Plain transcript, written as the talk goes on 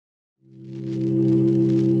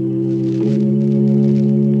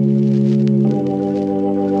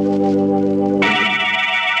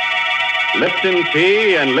Lipton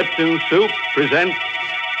Tea and Lipton Soup present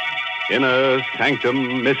Inner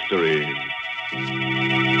Sanctum Mysteries.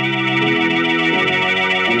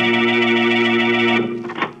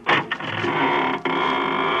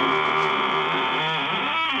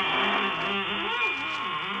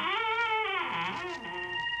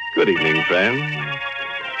 Good evening, friends.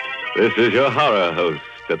 This is your horror host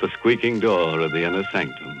at the squeaking door of the Inner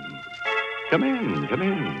Sanctum. Come in, come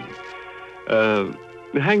in.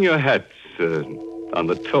 Hang your hats on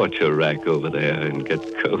the torture rack over there and get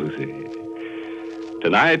cozy.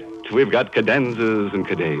 Tonight, we've got cadenzas and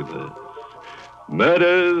cadavers,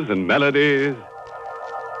 murders and melodies.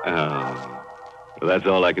 Oh, that's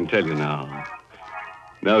all I can tell you now.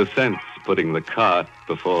 No sense putting the cart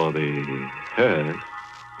before the hearse.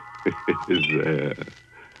 Is there?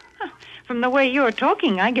 From the way you're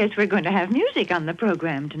talking, I guess we're going to have music on the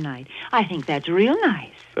program tonight. I think that's real nice.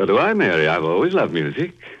 So do I, Mary. I've always loved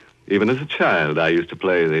music. Even as a child, I used to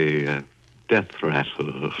play the death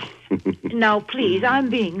rattle. Now, please, I'm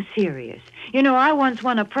being serious. You know, I once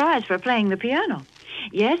won a prize for playing the piano.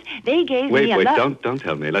 Yes, they gave me a... Wait, don't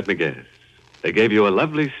tell me. Let me guess. They gave you a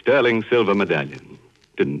lovely sterling silver medallion,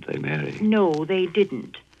 didn't they, Mary? No, they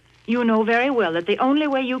didn't. You know very well that the only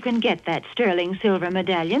way you can get that sterling silver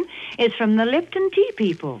medallion is from the Lipton Tea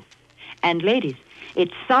people. And, ladies,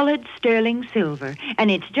 it's solid sterling silver, and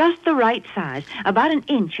it's just the right size, about an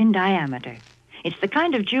inch in diameter. It's the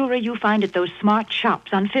kind of jewelry you find at those smart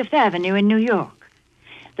shops on Fifth Avenue in New York.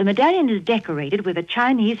 The medallion is decorated with a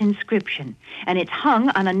Chinese inscription, and it's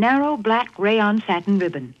hung on a narrow black rayon satin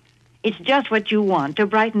ribbon. It's just what you want to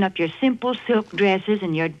brighten up your simple silk dresses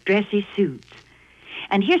and your dressy suits.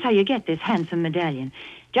 And here's how you get this handsome medallion.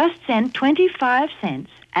 Just send 25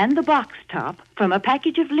 cents and the box top from a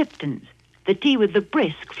package of Lipton's, the tea with the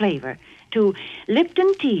brisk flavor, to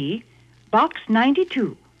Lipton Tea, Box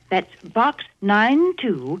 92. That's Box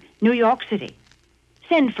 92, New York City.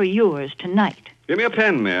 Send for yours tonight. Give me a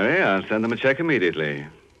pen, Mary. I'll send them a check immediately.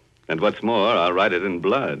 And what's more, I'll write it in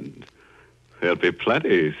blood. There'll be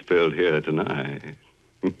plenty spilled here tonight.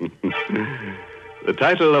 The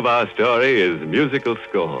title of our story is Musical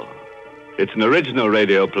Score. It's an original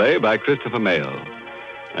radio play by Christopher Mayle.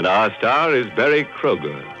 And our star is Berry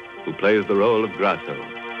Kroger, who plays the role of Grasso.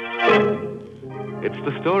 It's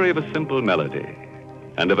the story of a simple melody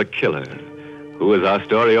and of a killer who, as our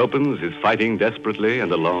story opens, is fighting desperately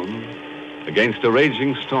and alone against a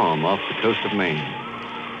raging storm off the coast of Maine.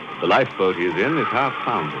 The lifeboat he is in is half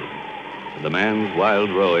foundered, and the man's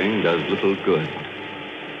wild rowing does little good.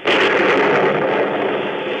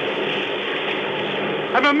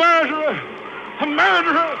 I'm a murderer! A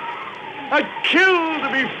murderer! I kill to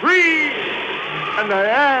be free! And I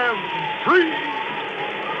am free!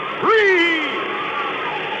 Free!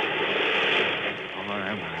 Or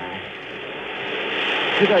am I?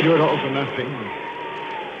 Did I do it all for nothing?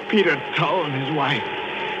 Peter Tull and his wife,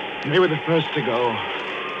 they were the first to go.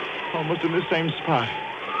 Almost in the same spot.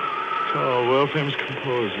 Tull, world-famous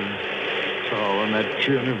composer. Tull and that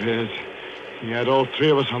tune of his. He had all three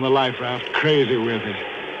of us on the life raft, crazy with it.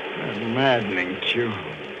 That maddening tune. I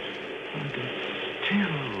could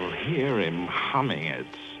still hear him humming it,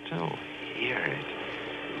 still hear it.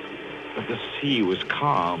 But the sea was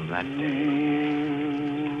calm that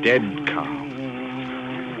day. Dead calm.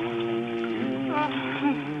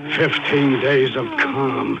 15 days of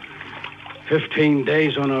calm. 15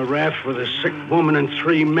 days on a raft with a sick woman and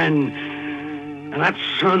 3 men. And that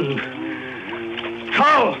sun.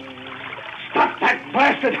 Tull! Stop that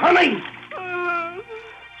blasted humming!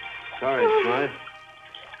 Sorry, Smythe.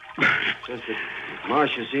 Just that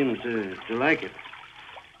Marcia seems to like it.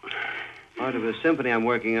 Part of a symphony I'm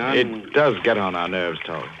working on. It does get on our nerves,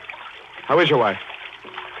 Tull. How is your wife?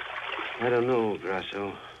 I don't know,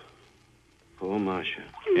 Grasso. Poor Marcia.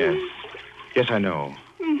 Yes. Yes, I know.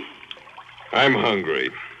 I'm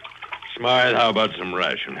hungry. Smythe, how about some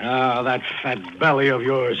ration? Ah, that fat belly of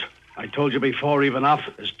yours. I told you before, even off,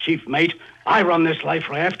 as chief mate, I run this life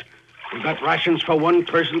raft. We've got rations for 1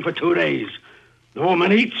 person for 2 days. The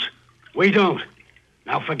woman eats, we don't.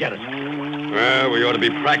 Now forget it. Well, we ought to be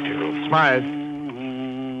practical. Smythe,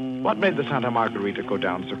 what made the Santa Margarita go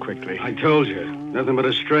down so quickly? I told you, nothing but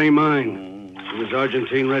a stray mine. It was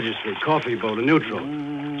Argentine registry, coffee boat, a neutral.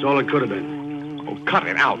 That's all it could have been. Oh, cut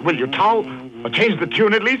it out, will you, Tull? Or change the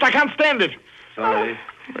tune at least. I can't stand it. Sorry.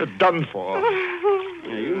 We're done for.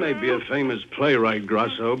 Yeah, you may be a famous playwright,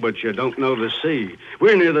 Grasso, but you don't know the sea.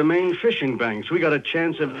 We're near the main fishing banks. We got a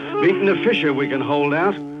chance of beating a fisher we can hold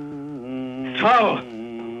out. Tull!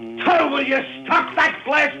 Tull, will you stop that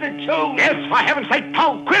blasted tune? Yes, for heaven's sake,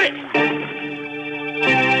 Tull, quit it!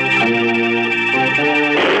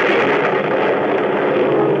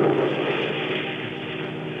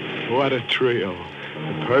 what a trio.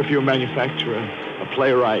 A perfume manufacturer, a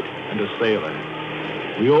playwright, and a sailor.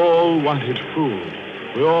 We all wanted food.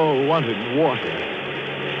 We all wanted water,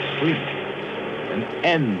 sleep, an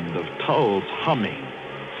end of Tull's humming.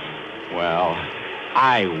 Well,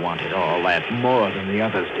 I wanted all that more than the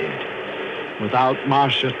others did. Without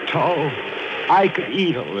Marcia Tull, I could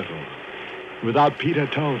eat a little. Without Peter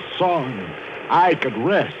Tull's song, I could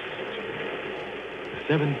rest.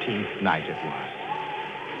 The 17th night it was.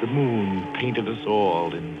 The moon painted us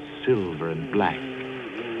all in silver and black.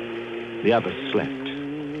 The others slept.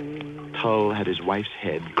 Tull had his wife's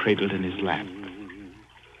head cradled in his lap.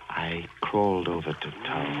 I crawled over to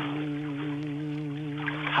Tull.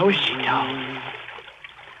 How is she, Tull?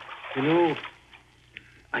 You know,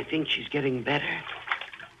 I think she's getting better.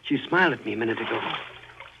 She smiled at me a minute ago.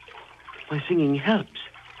 My singing helps.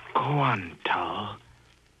 Go on, Tull.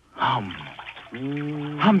 Hum.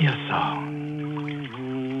 Hum your song.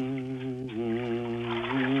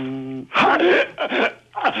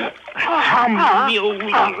 Hum, you little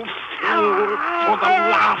fool, for the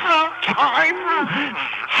last time.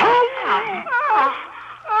 Hum.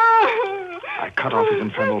 I cut off his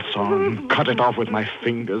infernal song, cut it off with my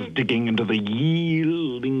fingers, digging into the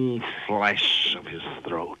yielding flesh of his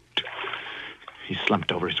throat. He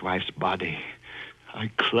slumped over his wife's body. I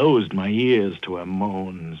closed my ears to her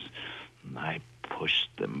moans. I pushed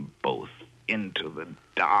them both into the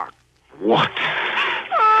dark water.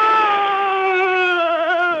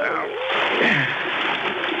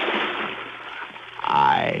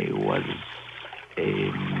 I was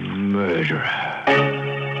a murderer.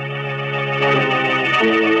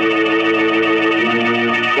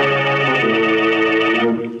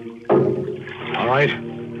 All right.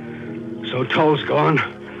 So Tull's gone.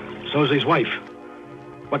 So's his wife.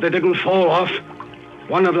 But they didn't fall off.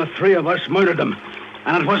 One of the three of us murdered them.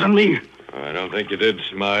 And it wasn't me. I don't think you did,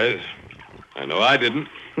 Smythe. I know I didn't.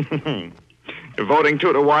 You're voting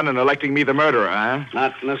 2-1 and electing me the murderer, huh?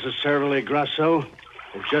 Not necessarily, Grasso.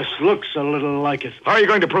 It just looks a little like it. How are you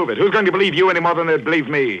going to prove it? Who's going to believe you any more than they'd believe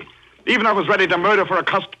me? Even if I was ready to murder for a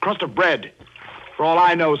crust of bread. For all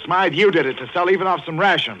I know, Smythe, you did it to sell even off some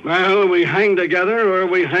rations. Well, we hang together or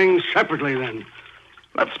we hang separately then.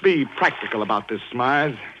 Let's be practical about this,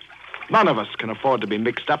 Smythe. None of us can afford to be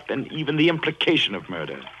mixed up in even the implication of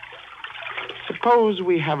murder. Suppose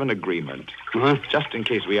we have an agreement, just in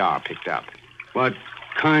case we are picked up. What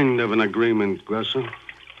kind of an agreement, Grasso?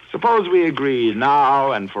 Suppose we agree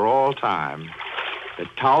now and for all time that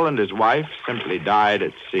Tull and his wife simply died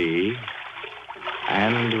at sea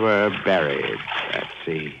and were buried at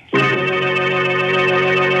sea.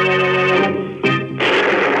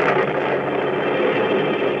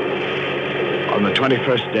 On the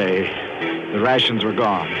 21st day, the rations were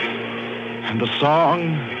gone. And the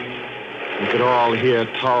song, we could all hear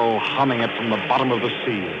Tull humming it from the bottom of the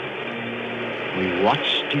sea. We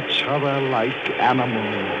watched each other like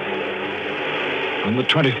animals. On the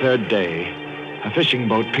 23rd day, a fishing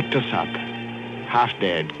boat picked us up, half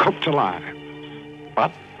dead, cooked alive.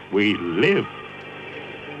 But we lived.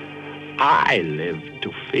 I lived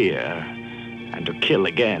to fear and to kill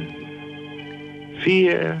again.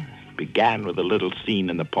 Fear began with a little scene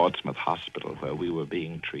in the Portsmouth hospital where we were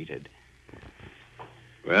being treated.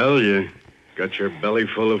 Well, you got your belly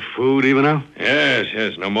full of food even now?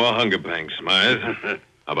 Yes. No more hunger pangs, Smythe. How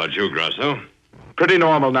about you, Grasso? Pretty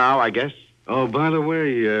normal now, I guess. Oh, by the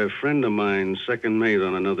way, a friend of mine, second mate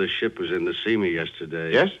on another ship, was in to see me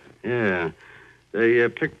yesterday. Yes? Yeah. They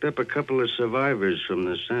picked up a couple of survivors from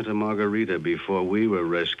the Santa Margarita before we were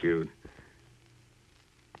rescued.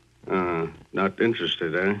 Not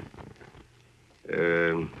interested, eh?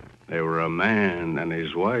 They were a man and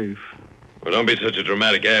his wife. Well, don't be such a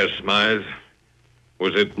dramatic ass, Smythe.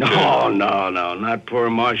 Was it... No, not poor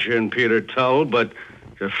Marcia and Peter Tull, but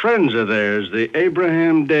the friends of theirs, the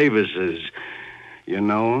Abraham Davises. You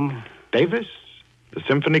know him? Davis? The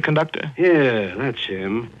symphony conductor? Yeah, that's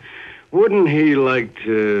him. Wouldn't he like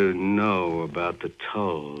to know about the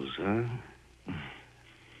Tulls, huh?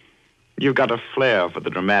 You've got a flair for the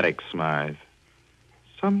dramatic, Smythe.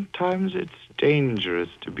 Sometimes it's dangerous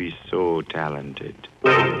to be so talented. I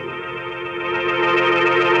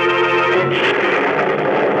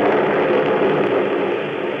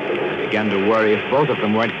began to worry if both of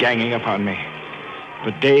them weren't ganging up on me.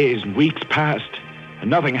 But days and weeks passed, and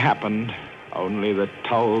nothing happened. Only the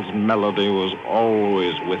Tull's melody was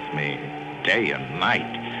always with me, day and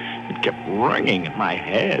night. It kept ringing in my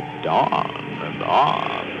head, on and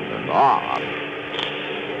on and on.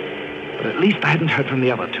 But at least I hadn't heard from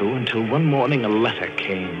the other two until one morning a letter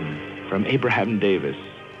came from Abraham Davis,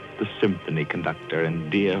 the symphony conductor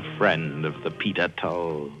and dear friend of the Peter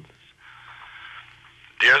Tulls.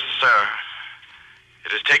 Dear sir,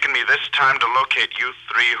 it has taken me this time to locate you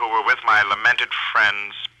three who were with my lamented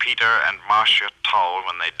friends, Peter and Marcia Tull,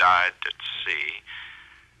 when they died at sea.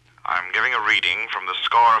 I'm giving a reading from the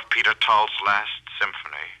score of Peter Tull's last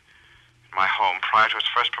symphony in my home prior to its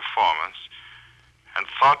first performance, and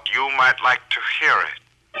thought you might like to hear it.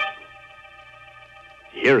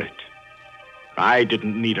 Hear it? I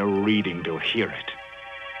didn't need a reading to hear it.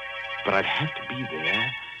 But I'd have to be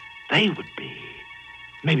there. They would be.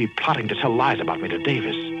 Maybe plotting to tell lies about me to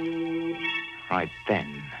Davis. Right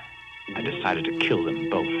then, I decided to kill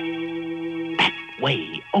them both. That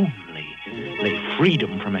way only lay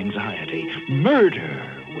freedom from anxiety.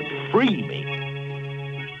 Murder would free me.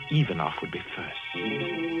 Ivanov would be first.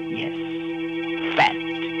 Yes, fat,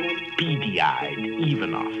 beady-eyed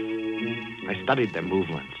Ivanov. I studied their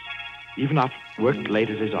movements. Ivanov worked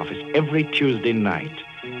late at his office every Tuesday night.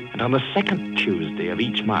 And on the second Tuesday of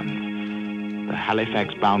each month, the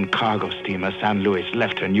Halifax-bound cargo steamer San Luis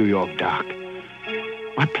left her New York dock.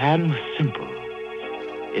 My plan was simple.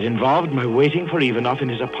 It involved my waiting for Ivanov in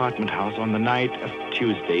his apartment house on the night of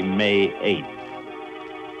Tuesday, May 8th.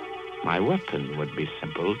 My weapon would be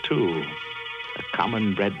simple, too. A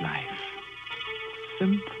common bread knife.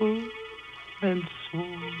 Simple and so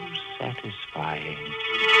satisfying.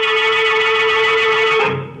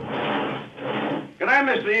 Good night,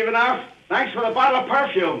 Mr. Ivanov. Thanks for the bottle of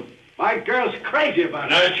perfume. My girl's crazy about it.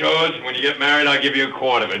 That's yours. When you get married, I'll give you a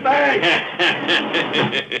quart of it. Thanks.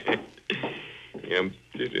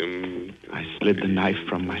 I slid the knife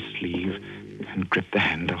from my sleeve and gripped the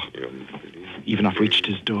handle. Ivanov reached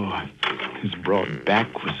his door. His broad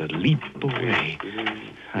back was a leap away.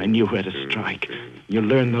 I knew where to strike. You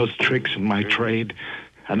learn those tricks in my trade.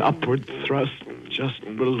 An upward thrust just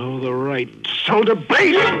below the right shoulder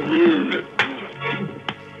blade.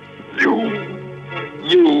 You.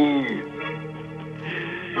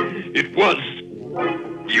 It was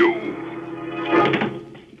you.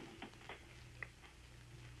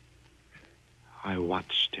 I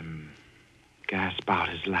watched him gasp out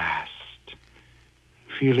his last,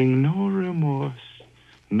 feeling no remorse,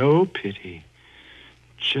 no pity,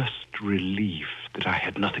 just relief that I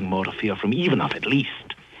had nothing more to fear from Ivanov, at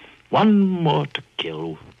least. One more to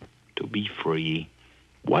kill, to be free.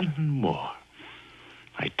 One more.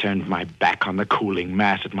 I turned my back on the cooling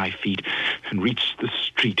mass at my feet and reached the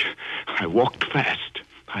street. I walked fast.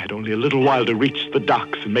 I had only a little while to reach the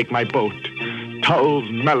docks and make my boat. Tull's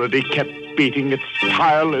melody kept beating its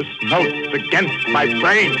tireless notes against my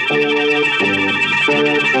brain.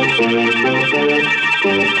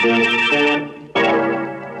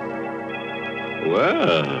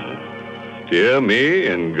 Well, dear me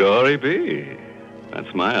and glory be.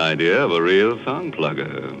 That's my idea of a real song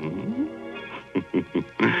plugger.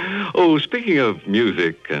 Oh, speaking of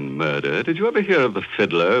music and murder, did you ever hear of the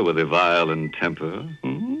fiddler with a violent temper?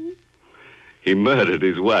 He murdered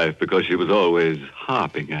his wife because she was always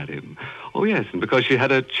harping at him. Oh, yes, and because she had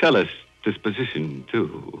a cellist disposition,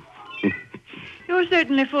 too. You're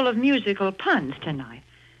certainly full of musical puns tonight.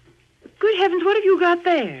 Good heavens, what have you got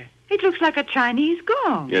there? It looks like a Chinese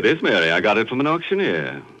gong. It is, Mary. I got it from an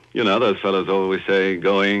auctioneer. You know, those fellows always say,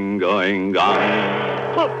 going, going, gong.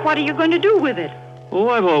 Well, what are you going to do with it? Oh,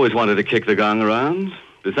 I've always wanted to kick the gong around.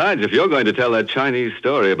 Besides, if you're going to tell that Chinese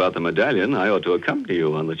story about the medallion, I ought to accompany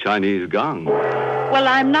you on the Chinese gong. Well,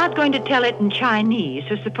 I'm not going to tell it in Chinese,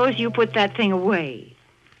 so suppose you put that thing away.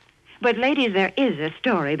 But, ladies, there is a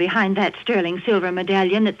story behind that sterling silver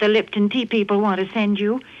medallion that the Lipton tea people want to send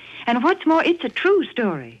you. And what's more, it's a true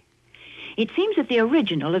story. It seems that the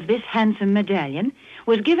original of this handsome medallion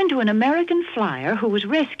was given to an American flyer who was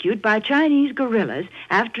rescued by Chinese guerrillas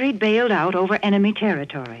after he'd bailed out over enemy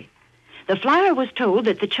territory. The flyer was told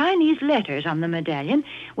that the Chinese letters on the medallion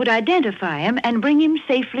would identify him and bring him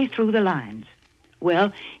safely through the lines.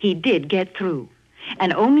 Well, he did get through.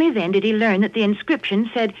 And only then did he learn that the inscription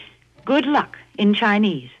said, "Good luck," in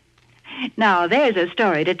Chinese. Now, there's a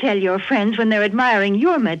story to tell your friends when they're admiring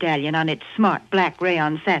your medallion on its smart black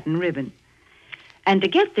rayon satin ribbon. And to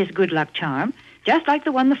get this good luck charm, just like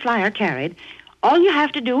the one the flyer carried, all you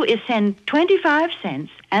have to do is send 25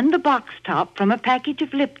 cents and the box top from a package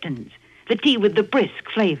of Lipton's, the tea with the brisk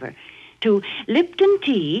flavor, to Lipton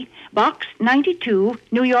Tea, Box 92,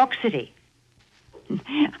 New York City.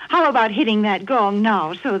 How about hitting that gong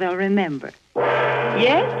now so they'll remember?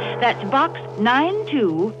 Yes, that's Box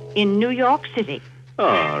 92 in New York City.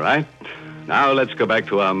 All right. Now let's go back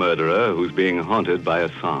to our murderer who's being haunted by a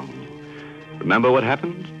song. Remember what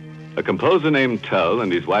happened? A composer named Tull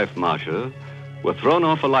and his wife Marcia were thrown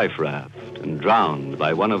off a life raft and drowned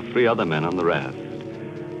by one of 3 other men on the raft.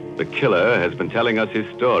 The killer has been telling us his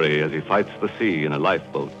story as he fights the sea in a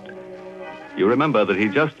lifeboat. You remember that he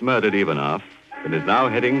just murdered Ivanov and is now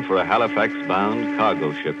heading for a Halifax-bound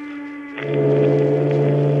cargo ship.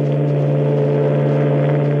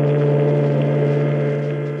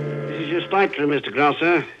 This is your stateroom, Mr.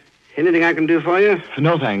 Grosser. Anything I can do for you?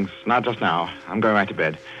 No, thanks. Not just now. I'm going right to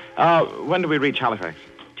bed. When do we reach Halifax?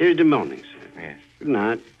 Tuesday morning, sir. Yes. Good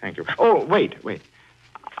night. Thank you. Oh, wait.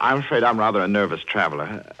 I'm afraid I'm rather a nervous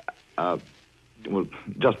traveler. Well,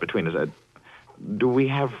 just between us, do we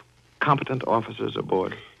have competent officers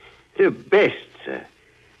aboard? You're best, sir.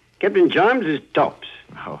 Captain Jarms is tops.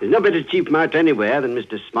 Oh. There's no better chief mate anywhere than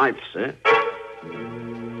Mr. Smythe, sir.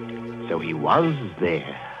 So he was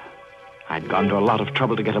there. I'd gone to a lot of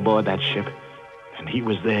trouble to get aboard that ship, and he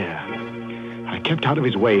was there. I kept out of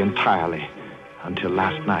his way entirely until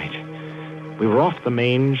last night. We were off the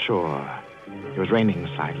main shore. It was raining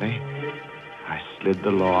slightly. I slid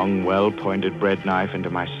the long, well-pointed bread knife into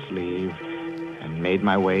my sleeve and made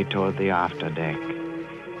my way toward the afterdeck.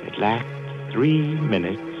 It lacked 3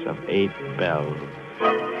 minutes of 8 bells.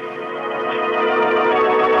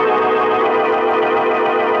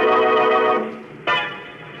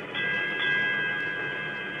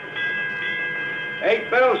 Eight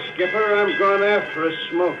bells, Skipper. I'm going after a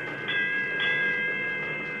smoke.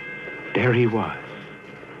 There he was,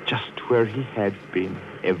 just where he had been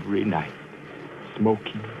every night,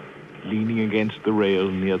 smoking, leaning against the rail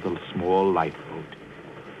near the small lifeboat.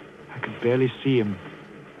 I could barely see him.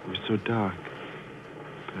 It was so dark.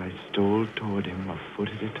 But I stole toward him a foot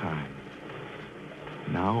at a time.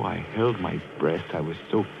 Now I held my breath. I was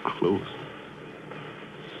so close.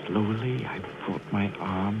 Slowly, I brought my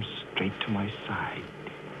arms straight to my side,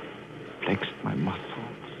 flexed my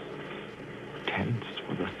muscles, tensed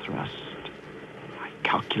for the thrust. I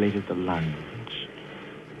calculated the lunge.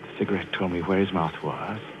 The cigarette told me where his mouth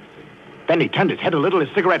was. Then he turned his head a little, his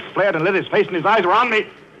cigarette flared and lit his face, and his eyes were on me.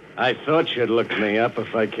 I thought you'd look me up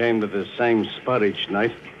if I came to the same spot each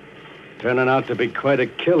night. Turning out to be quite a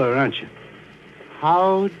killer, aren't you?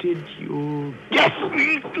 How did you... Yes!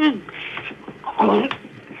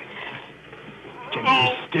 Can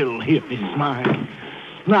you still hear me smile?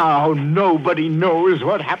 Now nobody knows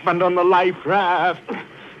what happened on the life raft.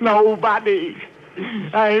 Nobody.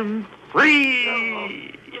 I'm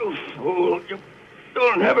free. You fool.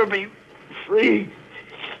 You'll never be free.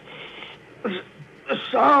 The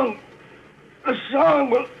song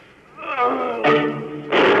will...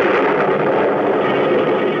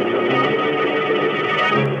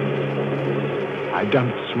 I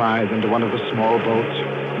dumped Smythe into one of the small boats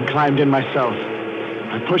and climbed in myself.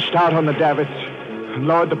 I pushed out on the davits and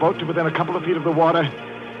lowered the boat to within a couple of feet of the water,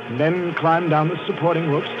 and then climbed down the supporting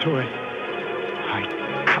ropes to it. I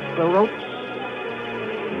cut the ropes,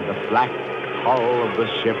 and the black hull of the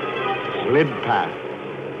ship slid past.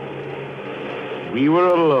 We were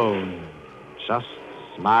alone, just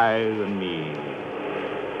Smythe and me,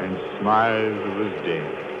 and Smythe was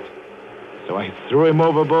dead. So I threw him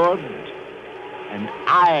overboard, and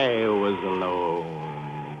I was alone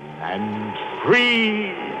and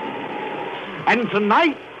free. And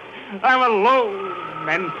tonight, I'm alone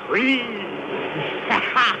and free.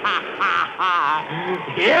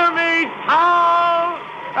 Hear me, Tom!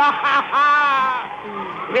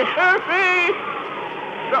 Hear me!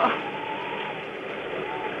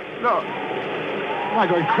 No. Am I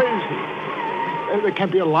going crazy? There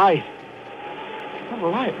can't be a light. Not a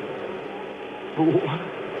light. Well,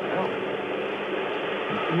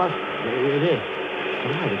 it is. It's a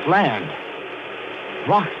light. It's land.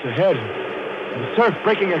 Rocks ahead. And the surf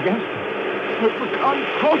breaking against them. I'm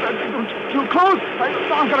close. Too close.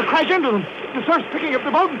 I'm going to crash into them. The surf's picking up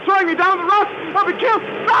the boat and throwing me down the rocks. I'll be killed.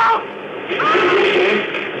 No!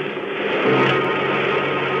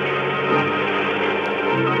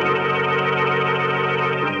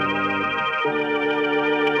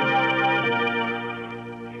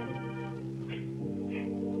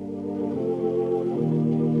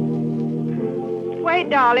 Wait,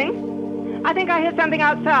 darling. I think I hear something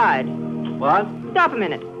outside. What? Stop a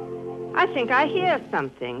minute. I think I hear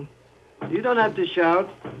something. You don't have to shout.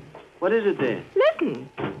 What is it there? Listen.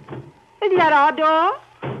 Isn't that our door?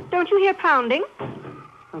 Don't you hear pounding?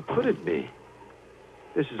 How could it be?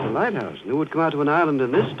 This is a lighthouse, and who would come out to an island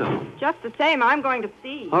in this storm? Just the same, I'm going to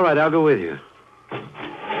see. All right, I'll go with you.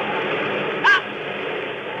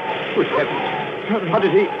 Good heavens. What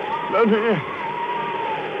did he...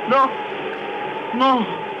 No,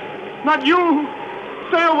 not you.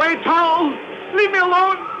 Stay away, Towel. Leave me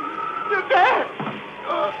alone. You're dead.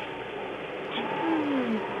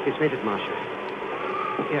 He's made it, Marshal.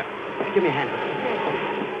 Here, give me a hand.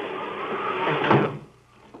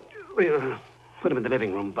 Put him in the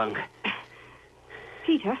living room bunk.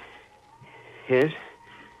 Peter, Yes?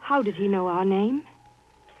 how did he know our name?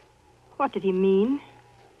 What did he mean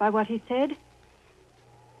by what he said?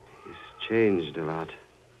 He's changed a lot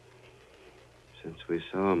since we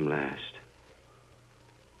saw him last.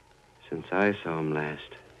 Since I saw him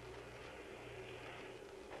last.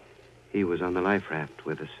 He was on the life raft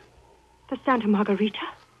with us. The Santa Margarita?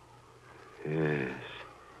 Yes.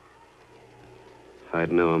 If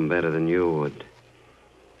I'd know him better than you would.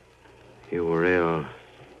 You were ill.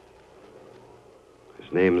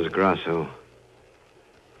 His name's Grasso.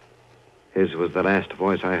 His was the last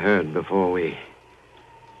voice I heard before we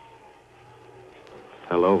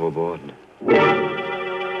fell overboard.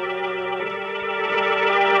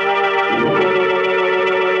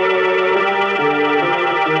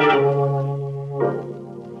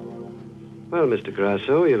 Well, Mr.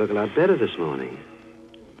 Grasso, you look a lot better this morning.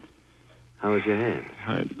 How is your head?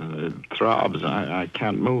 It throbs. I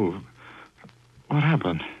can't move. What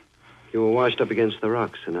happened? You were washed up against the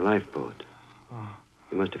rocks in a lifeboat. Oh.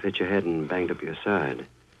 You must have hit your head and banged up your side.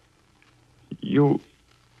 You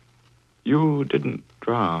didn't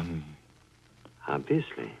drown.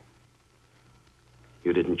 Obviously.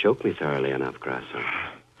 You didn't choke me thoroughly enough, Grasso.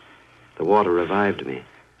 The water revived me.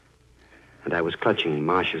 And I was clutching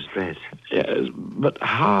Marcia's dress. Yes, but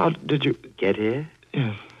how did you... Get here?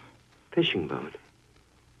 Yes. Fishing boat.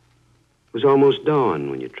 It was almost dawn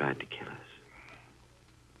when you tried to kill us.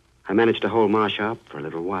 I managed to hold Marcia up for a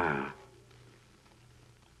little while.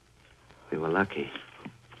 We were lucky.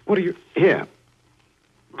 What are you... Here.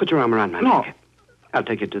 Put your arm around my No. neck. I'll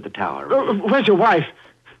take you to the tower. Where's your wife?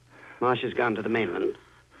 Marcia's gone to the mainland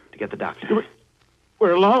to get the doctor.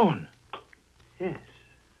 We're alone. Yes.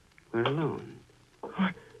 We're alone.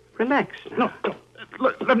 What? Relax now.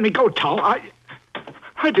 No, let me go, Tal. I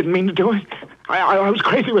didn't mean to do it. I was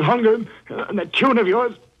crazy with hunger, and that tune of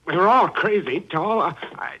yours. We were all crazy, Tal.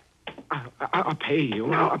 I'll pay you.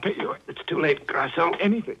 No, I'll pay you. It's too late, Grasso.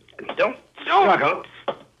 Anything. Don't struggle.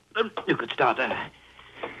 You could start a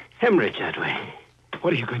hemorrhage that way.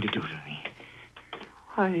 What are you going to do to me?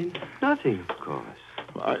 Why, nothing, of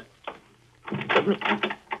course.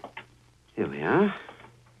 Here we are.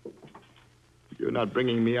 You're not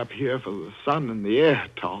bringing me up here for the sun and the air,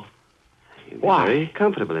 Tal. You'll be Why? very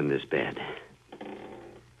comfortable in this bed.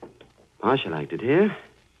 Marcia liked it here.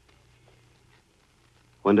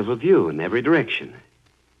 Wonderful view in every direction.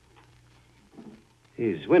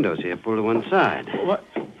 These windows here pull to one side. What?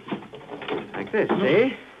 Like this,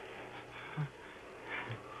 see?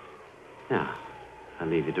 Now, I'll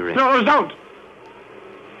leave you to rest. No, don't!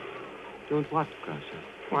 Don't what, Grasso?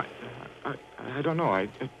 Why, I don't know.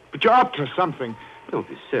 But you're up to something. Don't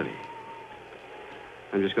be silly.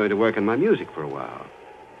 I'm just going to work on my music for a while.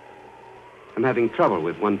 I'm having trouble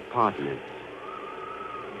with one part in it.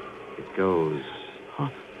 It goes... Huh?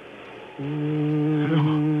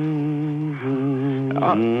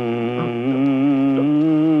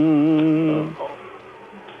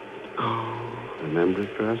 Remember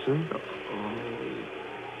it, Grasso?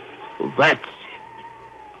 Oh, that's it.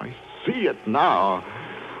 I see it now.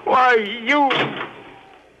 Why,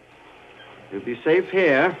 You'll be safe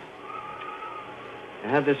here. I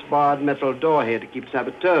have this barred metal door here to keep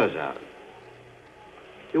saboteurs out.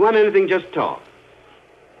 If you want anything, just talk.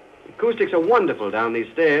 The acoustics are wonderful down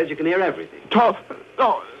these stairs. You can hear everything. Talk.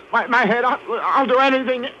 No, my head. I'll do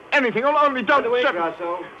anything. Only don't... By the way,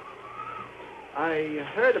 Grasso, I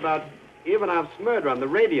heard about Ivanov's murder on the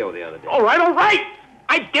radio the other day. All right.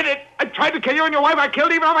 I did it. I tried to kill you and your wife. I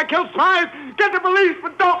killed Ivanov. I killed Smythe. Get the police,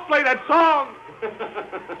 but don't play that song.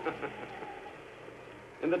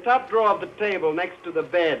 In the top drawer of the table next to the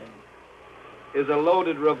bed is a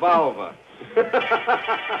loaded revolver.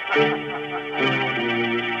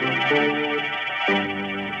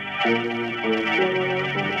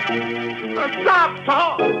 Stop,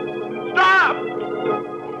 Paul! Stop!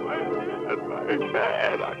 My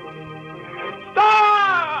head.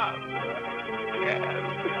 Stop!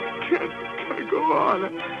 Can't go on.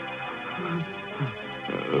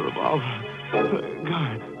 The revolver.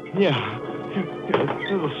 God. Yeah.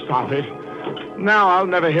 It'll stop it. Now I'll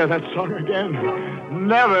never hear that song again.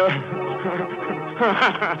 Never.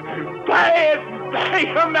 Play it! Play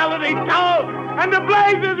your melody, Joe! And the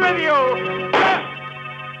blaze is with you!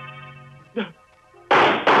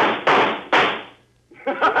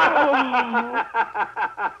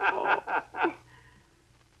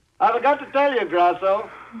 I forgot to tell you, Grasso.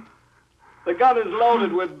 The gun is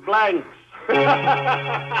loaded with blanks.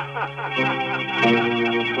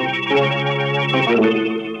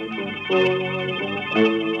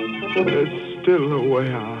 There's still a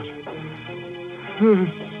way out. There's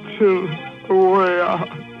till the way out.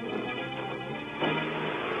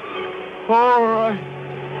 All right.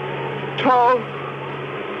 Tall,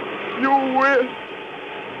 you win.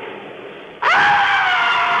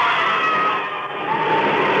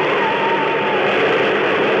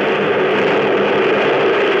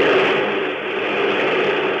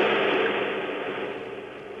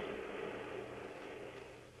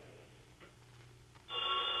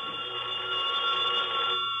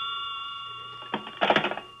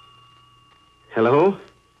 Hello?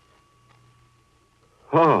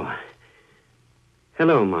 Oh.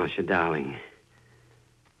 Hello, Marcia, darling.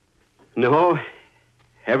 No,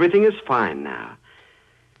 everything is fine now.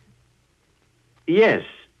 Yes,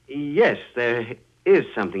 there is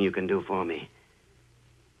something you can do for me.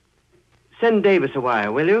 Send Davis a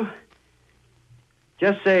wire, will you?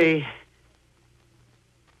 Just say,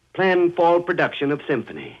 planned fall production of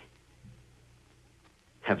symphony.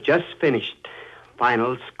 Have just finished.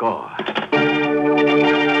 Final score.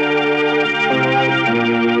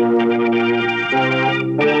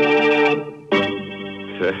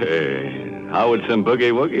 Say, how would some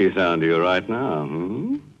boogie-woogie sound to you right now,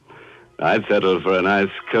 I'd settle for a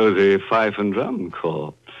nice, cozy fife and drum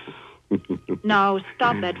corpse. Now,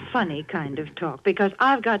 stop that funny kind of talk, because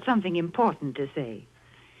I've got something important to say.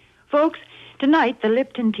 Folks, tonight the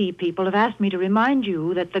Lipton Tea people have asked me to remind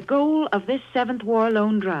you that the goal of this 7th War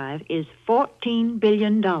Loan Drive is $14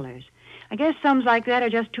 billion. I guess sums like that are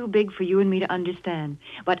just too big for you and me to understand.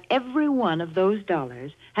 But every one of those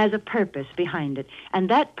dollars has a purpose behind it, and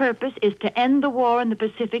that purpose is to end the war in the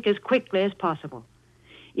Pacific as quickly as possible.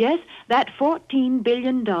 Yes, that $14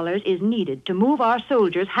 billion is needed to move our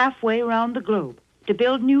soldiers halfway around the globe, to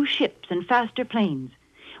build new ships and faster planes.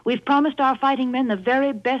 We've promised our fighting men the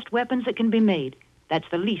very best weapons that can be made. That's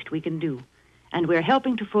the least we can do. And we're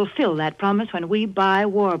helping to fulfill that promise when we buy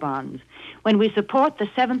war bonds, when we support the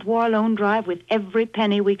 7th War Loan Drive with every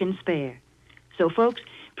penny we can spare. So, folks,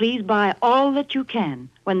 please buy all that you can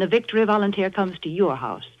when the Victory Volunteer comes to your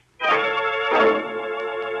house.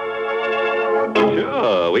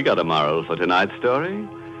 Sure, we got a moral for tonight's story.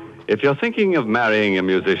 If you're thinking of marrying a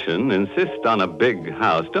musician, insist on a big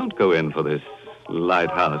house. Don't go in for this light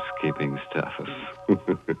housekeeping stuff.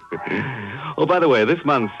 Oh, by the way, this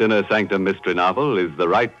month's Inner Sanctum mystery novel is The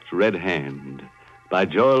Right Red Hand by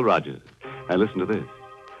Joel Rogers. And listen to this.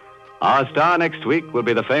 Our star next week will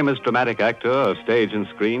be the famous dramatic actor of stage and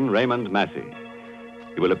screen, Raymond Massey.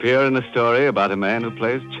 He will appear in a story about a man who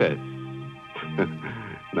plays chess.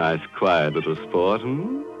 Nice, quiet little sport,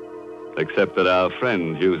 Except that our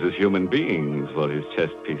friend uses human beings for his chess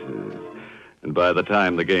pieces. And by the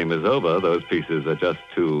time the game is over, those pieces are just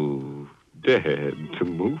too dead to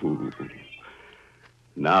move.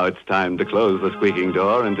 Now it's time to close the squeaking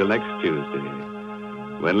door until next Tuesday,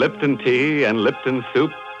 when Lipton Tea and Lipton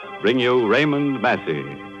Soup bring you Raymond Massey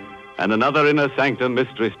and another Inner Sanctum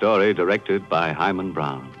mystery story directed by Hyman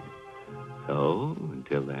Brown. So,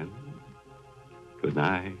 until then, good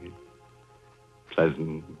night.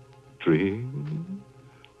 Pleasant dreams.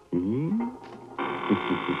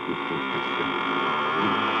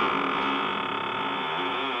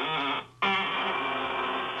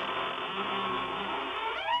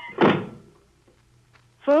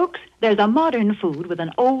 Folks, there's a modern food with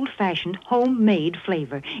an old-fashioned, homemade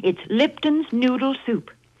flavor. It's Lipton's Noodle Soup.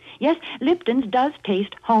 Yes, Lipton's does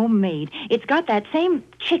taste homemade. It's got that same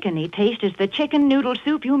chickeny taste as the chicken noodle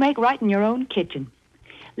soup you make right in your own kitchen.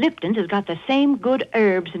 Lipton's has got the same good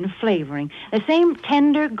herbs and flavoring, the same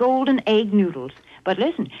tender golden egg noodles. But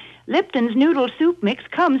listen, Lipton's Noodle Soup Mix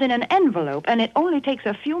comes in an envelope, and it only takes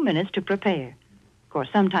a few minutes to prepare. Of course,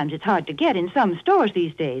 sometimes it's hard to get in some stores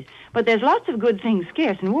these days, but there's lots of good things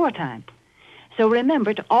scarce in wartime. So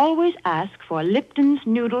remember to always ask for Lipton's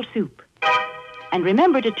Noodle Soup. And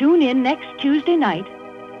remember to tune in next Tuesday night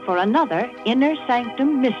for another Inner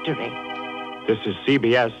Sanctum Mystery. This is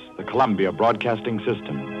CBS, the Columbia Broadcasting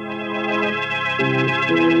System.